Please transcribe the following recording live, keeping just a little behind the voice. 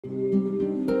Hello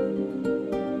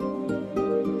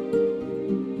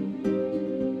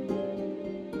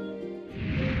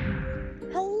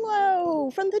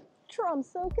from the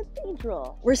Tromso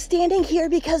Cathedral. We're standing here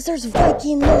because there's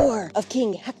Viking lore of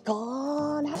King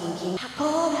Hakkon. King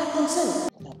Hakkon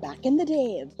Haakonsson. Now back in the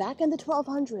day, back in the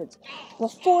 1200s,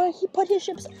 before he put his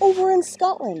ships over in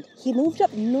Scotland, he moved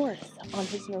up north on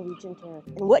his Norwegian territory.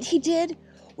 And what he did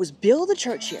was build a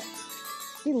church here.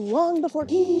 Long before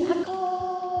King Hakkon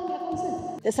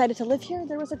Haakonsson decided to live here,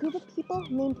 there was a group of people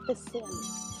named the Sami.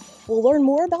 We'll learn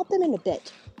more about them in a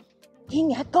bit. King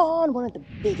Hakkon wanted the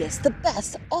biggest, the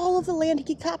best, all of the land he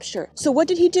could capture. So what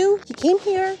did he do? He came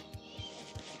here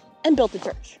and built a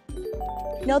church.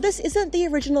 Now this isn't the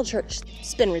original church.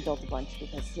 It's been rebuilt a bunch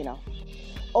because, you know,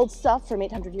 old stuff from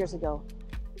 800 years ago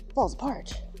falls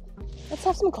apart. Let's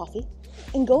have some coffee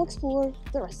and go explore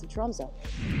the rest of Tromso.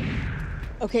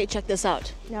 Okay, check this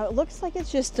out. Now it looks like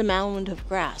it's just a mound of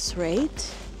grass,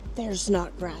 right? There's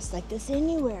not grass like this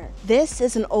anywhere. This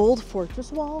is an old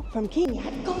fortress wall from King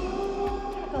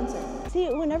Haakonsson. See,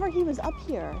 whenever he was up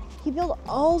here, he built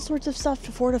all sorts of stuff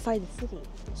to fortify the city.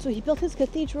 So he built his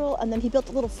cathedral and then he built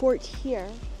a little fort here,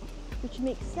 which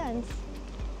makes sense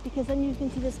because then you can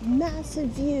see this massive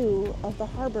view of the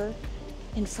harbor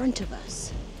in front of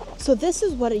us. So this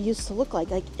is what it used to look like.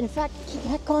 In fact, King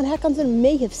Hakkon Haakonsson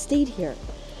may have stayed here.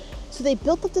 So they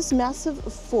built up this massive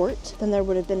fort, then there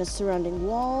would have been a surrounding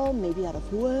wall, maybe out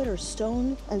of wood or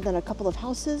stone, and then a couple of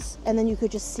houses. And then you could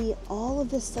just see all of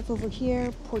this stuff over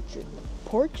here. Park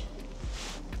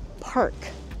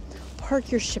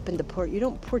your ship in the port. You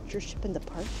don't port your ship in the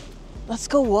park. Let's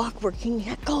go walk where King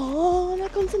Hakkon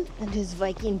Haakonsson and his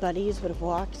Viking buddies would have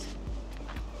walked.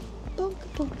 Bunk,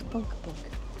 bunk, bunk, bunk.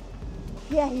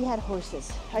 Yeah, he had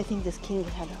horses. I think this king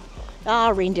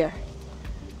had reindeer.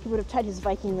 He would have tied his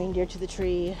Viking reindeer to the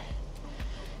tree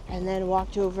and then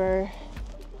walked over.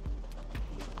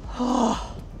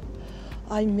 Oh,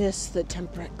 I miss the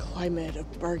temperate climate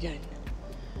of Bergen.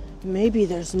 Maybe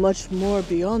there's much more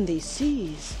beyond these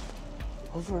seas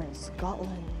over in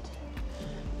Scotland.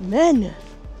 Men,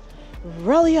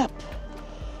 rally up.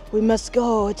 We must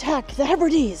go attack the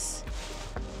Hebrides.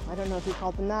 I don't know if he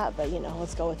called them that, but you know,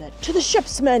 let's go with it. To the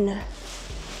ships, men.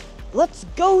 Let's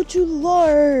go to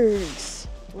Lords.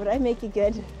 Would I make it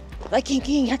good? Viking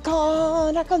King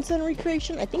Hakkon Haakonsson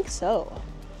recreation? I think so.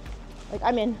 Like,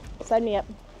 I'm in. Sign me up.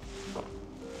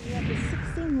 We have the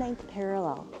 69th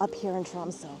parallel up here in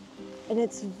Tromso. And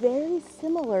it's very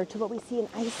similar to what we see in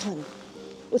Iceland,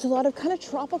 with a lot of kind of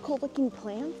tropical looking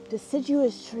plants,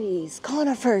 deciduous trees,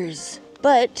 conifers,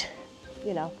 but,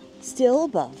 you know, still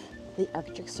above the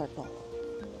Arctic Circle.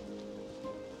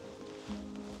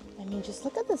 I mean, just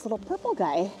look at this little purple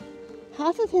guy.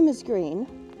 Half of him is green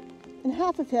and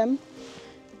half of him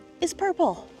is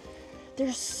purple.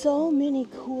 There's so many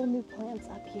cool new plants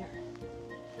up here.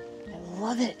 I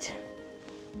love it.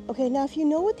 Okay, now if you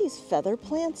know what these feather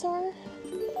plants are,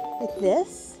 like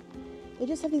this, they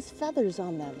just have these feathers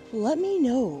on them. Let me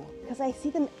know, because I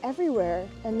see them everywhere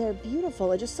and they're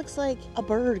beautiful. It just looks like a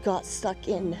bird got stuck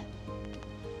in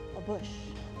a bush.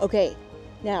 Okay,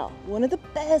 now, one of the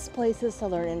best places to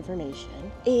learn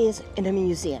information is in a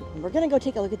museum. We're gonna go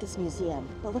take a look at this museum,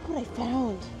 but look what I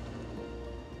found.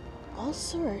 All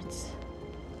sorts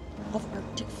of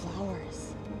Arctic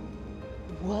flowers.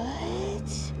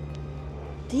 What?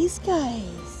 These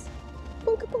guys.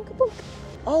 Boonka, boonka, boonka.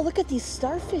 Oh, look at these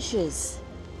starfishes.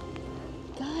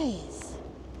 Guys,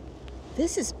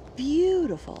 this is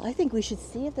beautiful. I think we should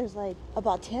see if there's like a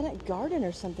botanic garden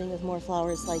or something with more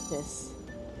flowers like this.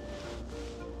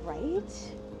 Right?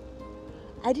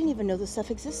 I didn't even know this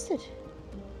stuff existed.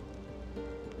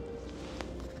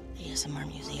 ASMR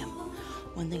museum.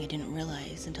 One thing I didn't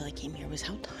realize until I came here was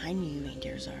how tiny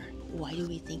reindeers are. Why do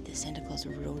we think that Santa Claus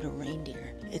rode a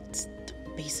reindeer? It's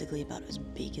basically about as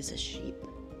big as a sheep.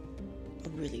 A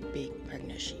really big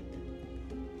pregnant sheep.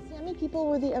 Sami people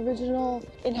were the original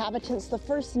inhabitants, the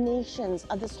First Nations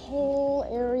of this whole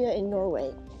area in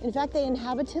Norway. In fact, they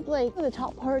inhabited like the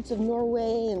top parts of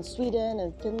Norway and Sweden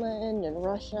and Finland and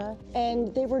Russia.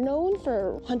 And they were known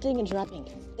for hunting and trapping.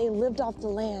 They lived off the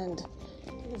land.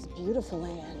 It was beautiful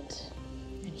land.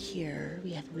 And here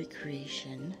we have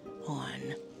recreation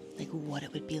on like what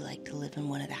it would be like to live in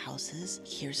one of the houses.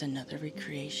 Here's another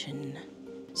recreation.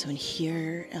 So in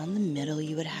here, on the middle,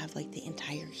 you would have like the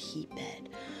entire heat bed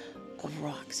of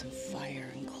rocks and fire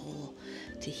and coal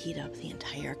to heat up the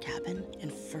entire cabin,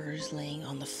 and furs laying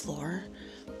on the floor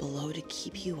below to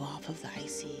keep you off of the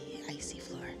icy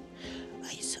floor.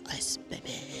 Ice,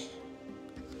 baby.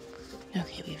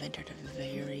 Okay, we've entered a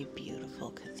very beautiful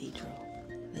cathedral.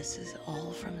 This is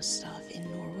all from stuff in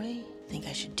Norway. I think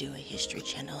I should do a History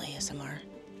Channel ASMR.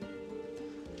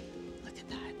 Look at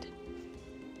that.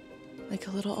 Like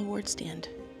a little award stand.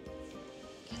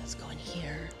 Okay, let's go in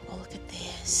here. Oh, look at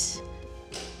this.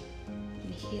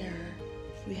 In here,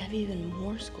 we have even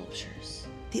more sculptures.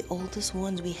 The oldest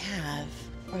ones we have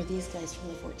are these guys from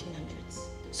the 1400s.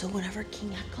 So whenever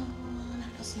King Haakon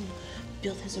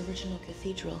built his original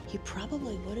cathedral, he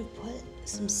probably would have put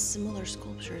some similar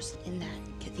sculptures in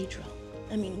that cathedral.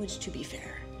 I mean, which, to be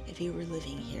fair, if you were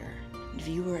living here, if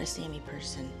you were a Sami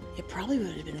person, it probably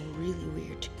would have been really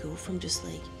weird to go from just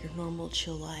like your normal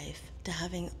chill life to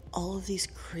having all of these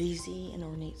crazy and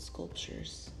ornate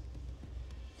sculptures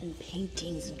and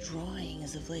paintings and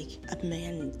drawings of like a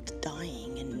man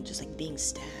dying and just like being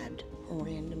stabbed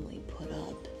randomly put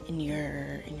up in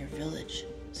your village.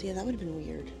 So yeah, that would have been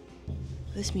weird.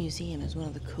 This museum is one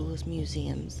of the coolest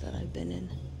museums that I've been in.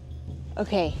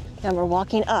 Okay, now we're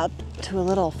walking up to a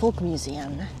little folk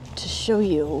museum to show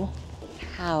you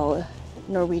how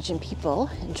Norwegian people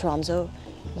in Tromso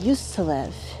used to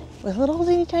live with little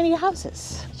teeny tiny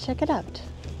houses. Check it out.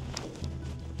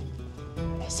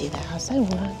 I see the house I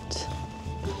want.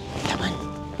 Come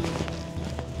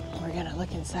on. We're gonna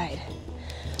look inside.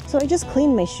 So I just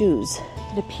cleaned my shoes.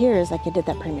 It appears like I did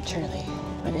that prematurely.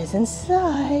 What is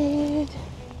inside?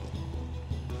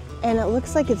 And it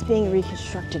looks like it's being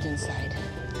reconstructed inside.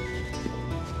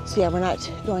 So yeah, we're not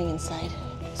going inside.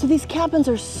 So these cabins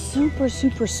are super,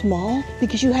 super small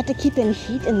because you had to keep in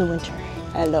heat in the winter.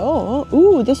 Hello?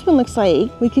 Ooh, this one looks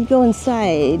like we could go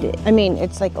inside. I mean,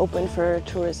 it's like open for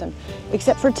tourism,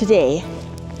 except for today,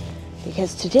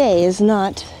 because today is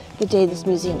not the day this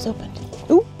museum's opened.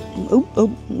 Ooh, ooh,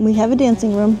 ooh, we have a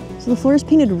dancing room. So the floor is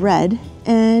painted red,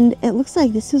 and it looks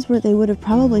like this is where they would have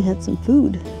probably had some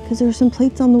food, because there's some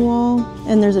plates on the wall,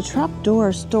 and there's a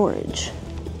trapdoor storage,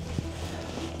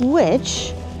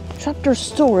 which trapdoor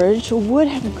storage would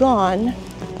have gone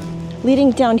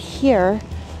leading down here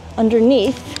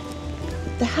underneath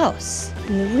the house.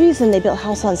 And the reason they built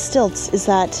house on stilts is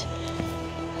that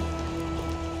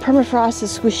permafrost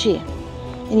is squishy,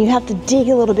 and you have to dig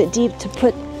a little bit deep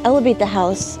to elevate the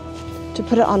house to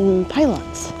put it on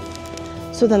pylons.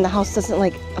 So then the house doesn't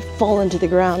like fall into the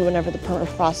ground whenever the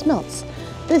permafrost melts.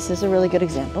 This is a really good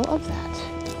example of that.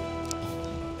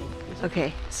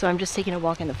 Okay, so I'm just taking a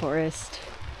walk in the forest.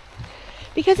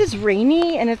 Because it's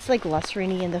rainy, and it's like less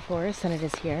rainy in the forest than it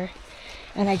is here.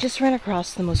 And I just ran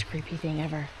across the most creepy thing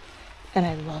ever. And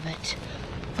I love it.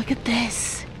 Look at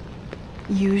this.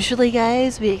 Usually,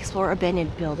 guys, we explore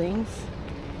abandoned buildings.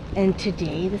 And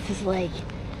today, this is like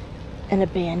an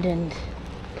abandoned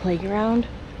playground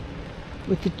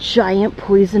with a giant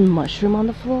poison mushroom on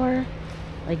the floor.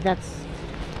 Like, that's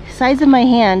the size of my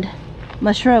hand.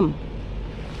 Mushroom.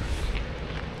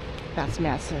 That's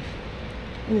massive.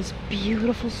 And this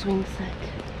beautiful swing set.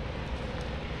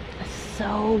 That's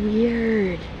so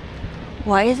weird.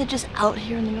 Why is it just out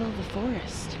here in the middle of the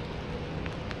forest?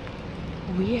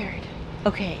 Weird.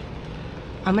 Okay,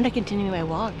 I'm gonna continue my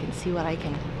walk and see what I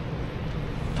can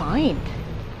find.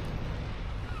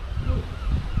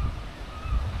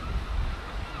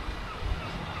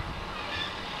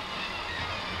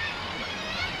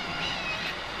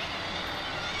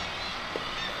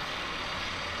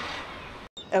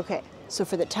 Okay, so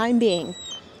for the time being,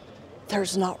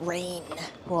 there's not rain.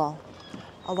 Well,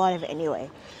 a lot of it anyway.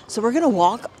 So we're gonna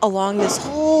walk along this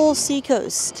whole sea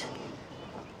coast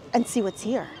and see what's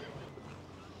here.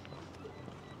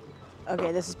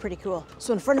 Okay, this is pretty cool.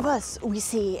 So in front of us, we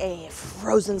see a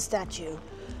frozen statue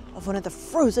of one of the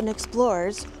frozen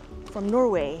explorers from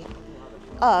Norway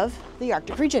of the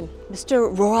Arctic region,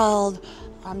 Mr. Roald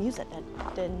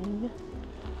Amundsen.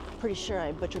 Pretty sure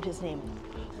I butchered his name.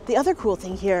 The other cool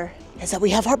thing here is that we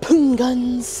have harpoon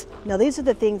guns. Now these are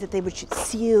the things that they would shoot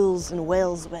seals and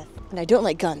whales with. And I don't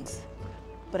like guns,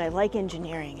 but I like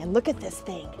engineering. And look at this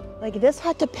thing. Like, this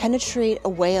had to penetrate a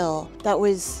whale that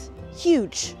was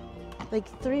huge. Like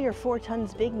 3 or 4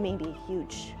 tons big, maybe.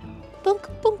 Huge. Bunk,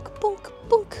 bunk, bunk,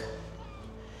 bunk.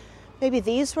 Maybe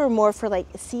these were more for like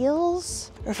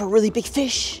seals or for really big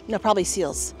fish. No, probably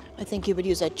seals. I think you would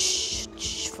use a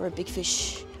for a big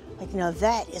fish. Like, now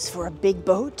that is for a big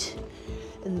boat.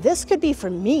 And this could be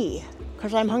for me,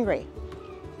 because I'm hungry.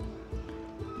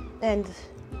 And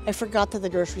I forgot that the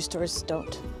grocery stores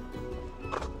don't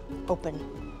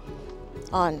open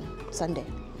on Sunday.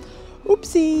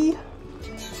 Oopsie.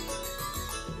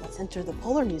 Let's enter the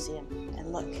Polar Museum.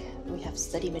 And look, we have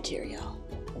study material.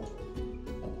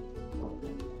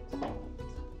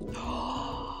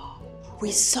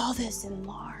 We saw this in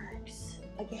Mars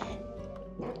again.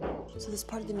 So this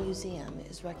part of the museum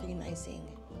is recognizing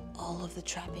all of the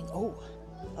trapping. Oh,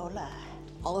 hola.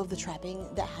 All of the trapping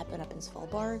that happened up in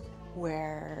Svalbard,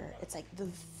 where it's like the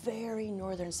very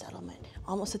northern settlement,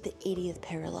 almost at the 80th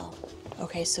parallel.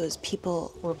 Okay, so as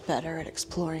people were better at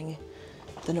exploring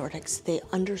the Nordics, they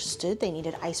understood they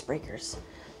needed icebreakers,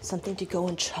 something to go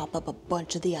and chop up a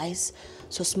bunch of the ice,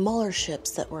 so smaller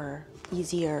ships that were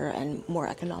easier and more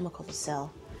economical to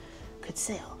sell could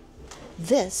sail.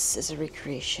 This is a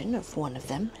recreation of one of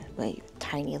them, a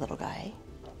tiny little guy.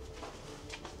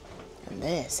 And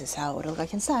this is how it would look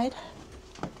like inside.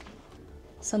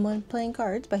 Someone playing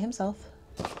cards by himself.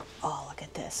 Oh, look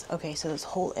at this. Okay, so this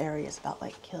whole area is about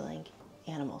like killing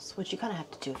animals, which you kind of have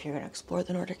to do if you're going to explore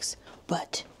the Nordics.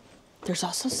 But there's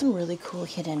also some really cool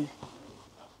hidden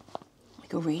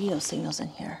like radio signals in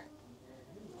here.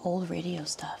 Old radio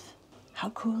stuff. How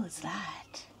cool is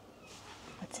that?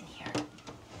 What's in here?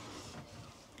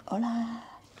 Hola.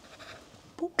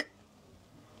 Book.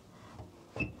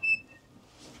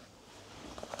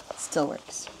 Still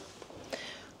works.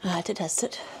 I had to test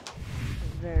it.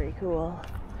 Very cool.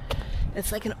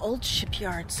 It's like an old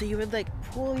shipyard, so you would like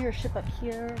pull your ship up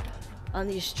here on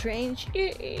these trains.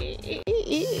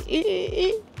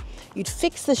 You'd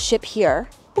fix the ship here,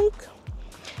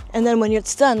 and then when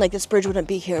it's done, like this bridge wouldn't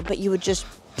be here, but you would just.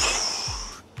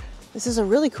 This is a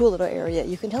really cool little area.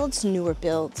 You can tell it's newer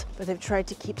built, but they've tried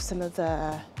to keep some of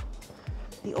the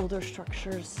older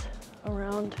structures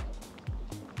around.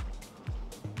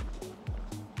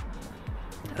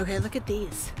 Okay, look at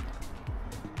these.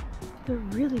 They're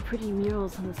really pretty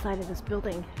murals on the side of this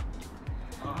building.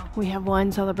 We have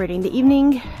one celebrating the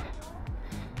evening,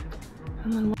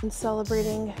 and then one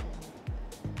celebrating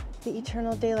the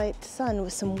eternal daylight sun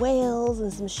with some whales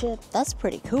and some shit. That's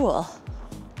pretty cool.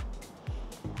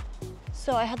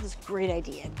 So I had this great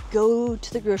idea. Go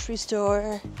to the grocery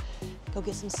store, go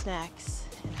get some snacks,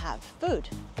 and have food.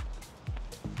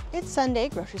 It's Sunday,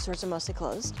 grocery stores are mostly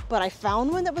closed, but I found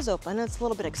one that was open. It's a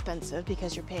little bit expensive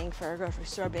because you're paying for a grocery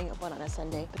store being open on a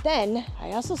Sunday. But then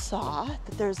I also saw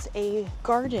that there's a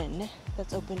garden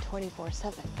that's open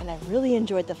 24/7. And I really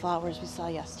enjoyed the flowers we saw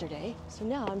yesterday. So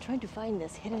now I'm trying to find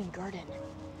this hidden garden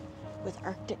with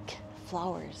Arctic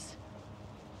flowers.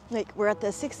 Like, we're at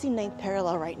the 69th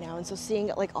parallel right now, and so seeing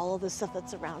like all of the stuff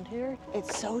that's around here,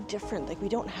 it's so different. Like, we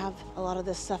don't have a lot of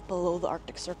this stuff below the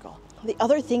Arctic Circle. The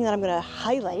other thing that I'm gonna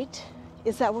highlight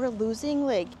is that we're losing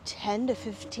like 10 to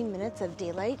 15 minutes of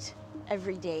daylight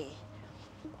every day.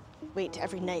 Wait,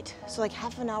 every night. So like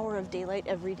half an hour of daylight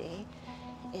every day.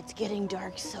 It's getting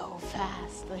dark so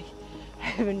fast. Like,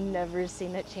 I've never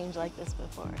seen it change like this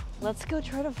before. Let's go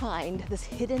try to find this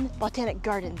hidden botanic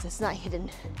gardens. It's not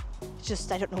hidden. It's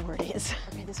just, I don't know where it is.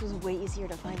 Okay, this was way easier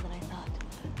to find than I thought.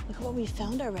 Look at what we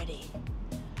found already.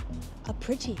 A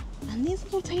pretty. And these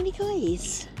little tiny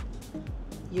guys.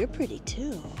 You're pretty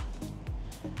too.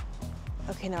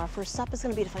 Okay, now our first stop is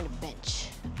gonna be to find a bench.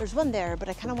 There's one there, but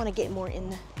I kind of want to get more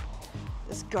in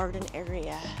this garden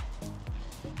area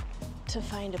to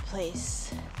find a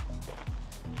place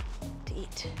to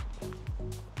eat.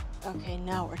 Okay,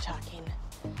 now we're talking.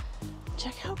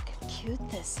 Check how cute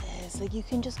this is. Like, you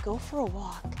can just go for a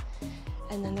walk,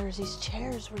 and then there's these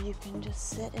chairs where you can just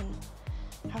sit and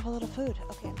have a little food.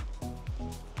 Okay.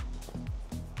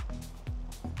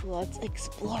 Let's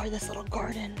explore this little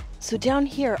garden. So down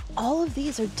here, all of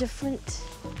these are different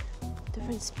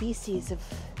species of.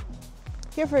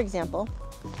 Here, for example,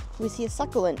 we see a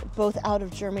succulent, both out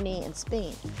of Germany and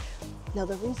Spain. Now,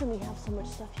 the reason we have so much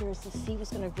stuff here is to see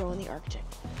what's going to grow in the Arctic.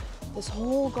 This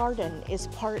whole garden is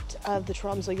part of the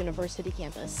Tromso University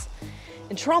campus.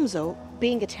 In Tromso,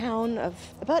 being a town of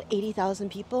about 80,000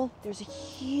 people, there's a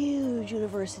huge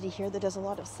university here that does a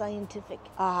lot of scientific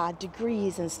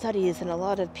degrees and studies, and a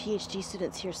lot of PhD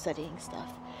students here studying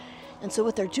stuff. And so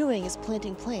what they're doing is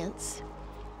planting plants.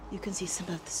 You can see some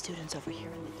of the students over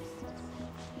here in the distance.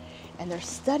 And they're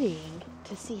studying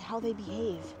to see how they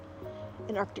behave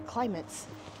in Arctic climates,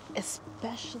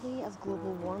 especially as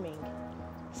global warming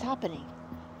is happening,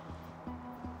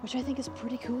 which I think is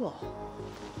pretty cool.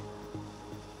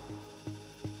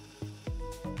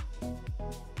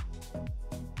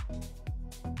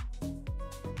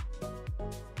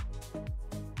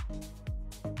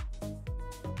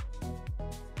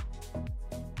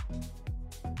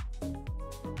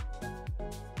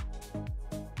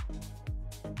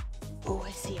 Oh,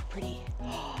 I see a pretty.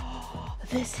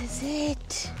 This is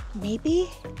it. Maybe?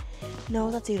 No,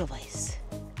 that's Edelweiss.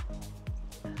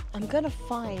 I'm gonna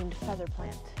find feather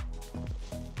plant.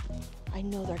 I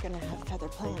know they're gonna have feather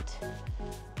plant.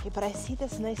 Okay, but I see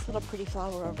this nice little pretty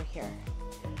flower over here.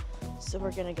 So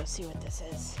we're gonna go see what this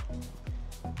is.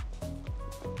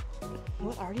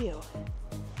 What are you?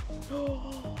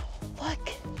 Look,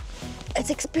 it's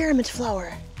experiment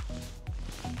flower.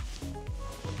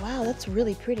 Wow, that's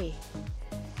really pretty.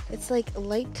 It's like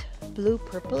light blue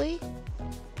purpley.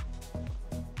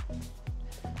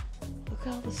 Look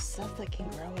at all the stuff that can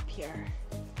grow up here.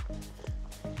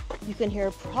 You can hear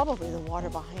probably the water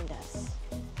behind us.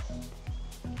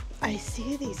 I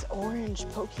see these orange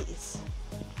pokies,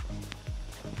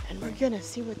 and we're gonna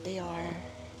see what they are.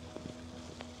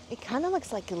 It kind of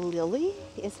looks like a lily,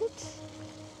 is it?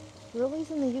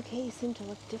 Lilies in the UK seem to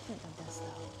look different than this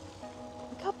though.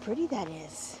 Look how pretty that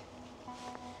is.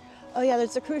 Oh yeah,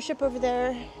 there's a cruise ship over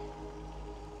there.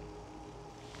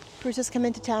 Cruises come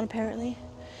into town apparently.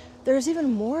 There's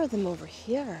even more of them over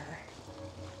here.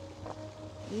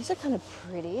 These are kind of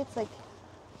pretty. It's like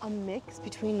a mix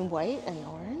between white and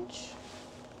orange.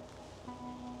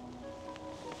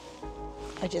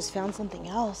 I just found something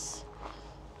else.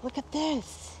 Look at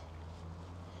this.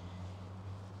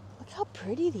 Look how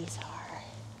pretty these are.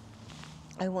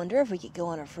 I wonder if we could go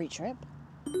on a free trip.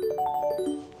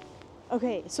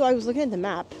 Okay, so I was looking at the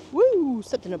map. Woo!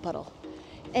 Stepped in a puddle.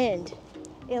 And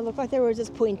it looked like there was this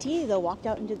pointy that walked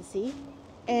out into the sea.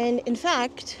 And in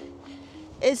fact,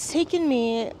 it's taken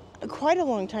me quite a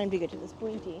long time to get to this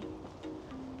pointy.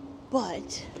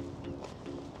 But,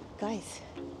 guys,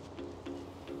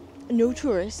 no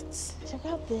tourists. Check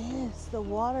out this. The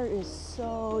water is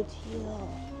so teal.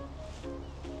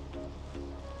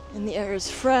 And the air is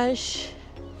fresh.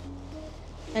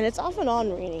 And it's off and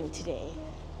on raining today.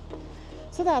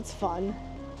 So that's fun.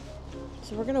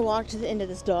 So we're gonna walk to the end of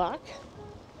this dock.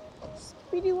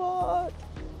 Speedy walk.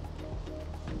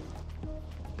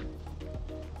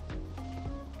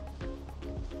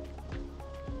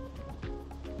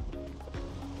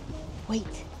 Wait,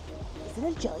 is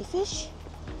it a jellyfish?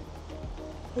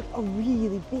 Like a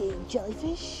really big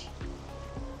jellyfish?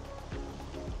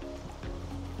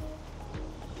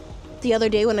 The other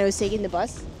day when I was taking the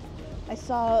bus, I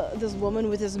saw this woman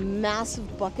with this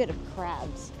massive bucket of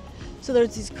crabs. So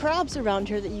there's these crabs around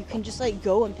here that you can just like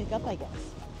go and pick up, I guess.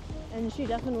 And she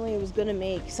definitely was gonna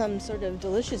make some sort of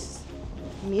delicious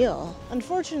meal.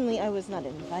 Unfortunately, I was not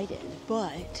invited,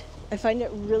 but I find it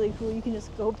really cool. You can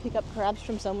just go pick up crabs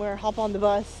from somewhere, hop on the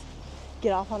bus,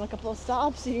 get off on a couple of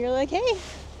stops, and you're like, hey,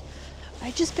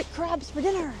 I just picked crabs for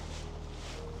dinner.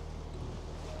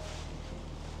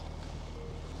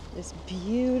 It's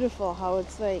beautiful how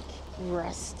it's like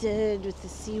rusted with the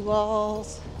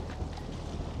seawalls.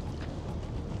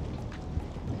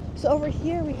 So over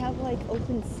here we have like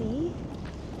open sea.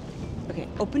 Okay,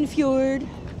 open fjord,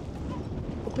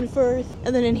 open firth.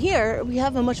 And then in here we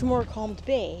have a much more calmed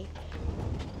bay.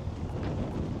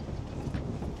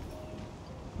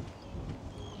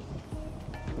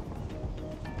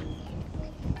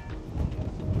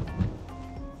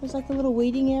 There's like a little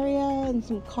waiting area and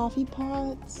some coffee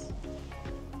pots.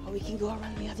 Oh, we can go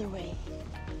around the other way.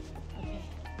 Okay.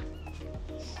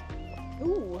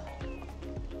 Ooh,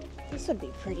 this would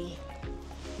be pretty.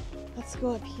 Let's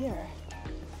go up here.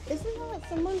 Isn't that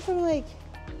someone from like,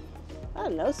 I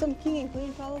don't know, some king and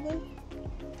queen probably?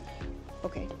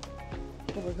 Okay,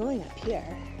 well, we're going up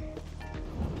here.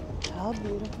 How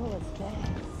beautiful is this?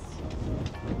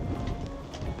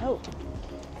 Oh,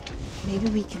 maybe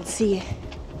we can see.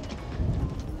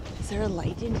 Is there a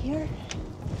light in here?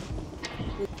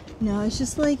 No, it's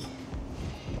just like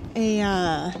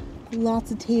a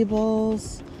lots of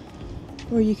tables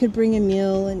where you could bring a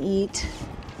meal and eat.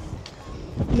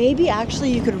 Maybe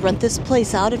actually you could rent this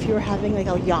place out if you were having like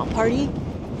a yacht party.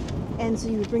 And so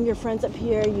you would bring your friends up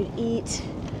here, you'd eat,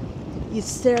 you'd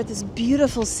stare at this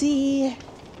beautiful sea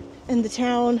in the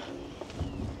town.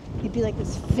 You'd be like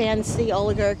this fancy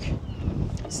oligarch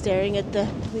staring at the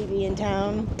plebeian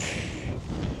town.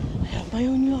 I have my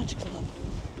own yacht club.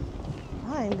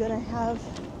 I'm gonna have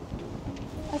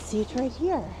a seat right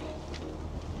here.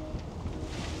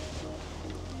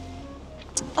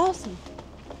 Awesome.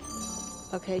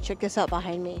 Okay, check this out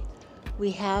behind me.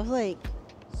 We have like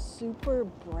super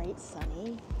bright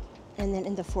sunny, and then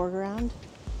in the foreground,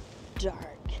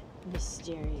 dark,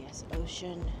 mysterious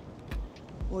ocean,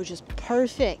 which is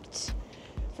perfect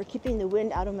for keeping the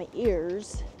wind out of my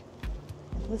ears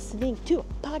and listening to a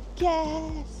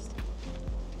podcast.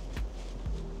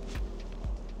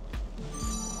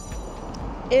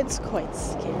 It's quite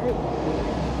scary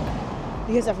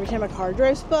because every time a car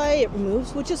drives by, it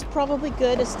moves, which is probably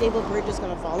good. A stable bridge is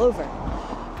going to fall over.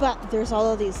 But there's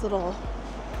all of these little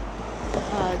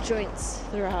joints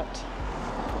throughout,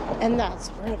 and that's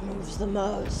where it moves the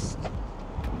most.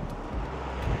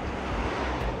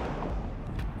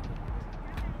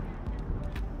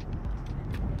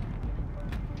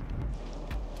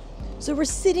 So we're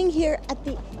sitting here at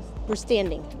the We're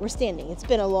standing. It's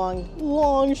been a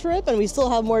long trip and we still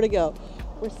have more to go.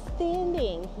 We're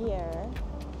standing here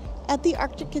at the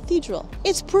Arctic Cathedral.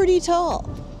 It's pretty tall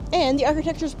and the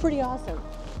architecture is pretty awesome.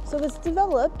 So it's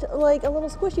developed like a little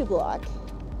squishy block.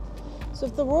 So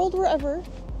if the world were ever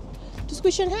to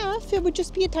squish in half, it would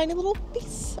just be a tiny little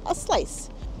piece, a slice.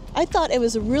 I thought it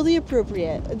was really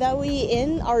appropriate that we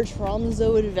end our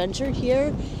Tromso adventure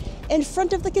here in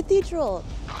front of the cathedral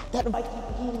that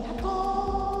Viking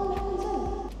Hakkon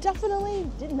definitely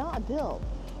did not build.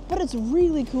 But it's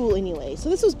really cool anyway. So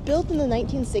this was built in the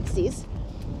 1960s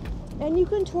and you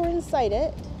can tour inside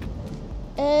it.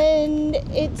 And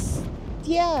it's,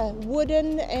 yeah,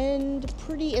 wooden and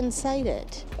pretty inside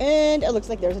it. And it looks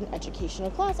like there's an educational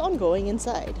class ongoing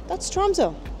inside. That's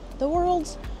Tromso, the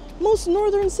world's most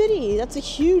northern city. That's a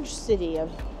huge city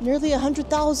of nearly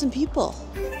 100,000 people.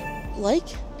 Like,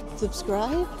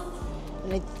 subscribe,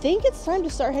 and I think it's time to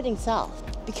start heading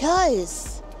south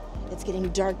because it's getting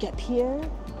dark up here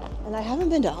and I haven't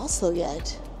been to Oslo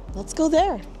yet. Let's go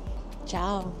there.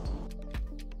 Ciao.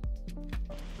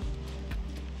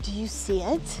 Do you see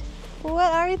it?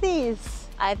 What are these?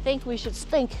 I think we should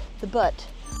spank the butt.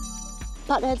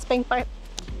 Butthead spank butt.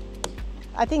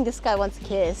 I think this guy wants a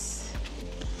kiss.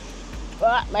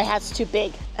 Ah, my hat's too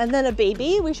big. And then a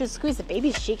baby, we should squeeze the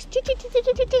baby's cheeks.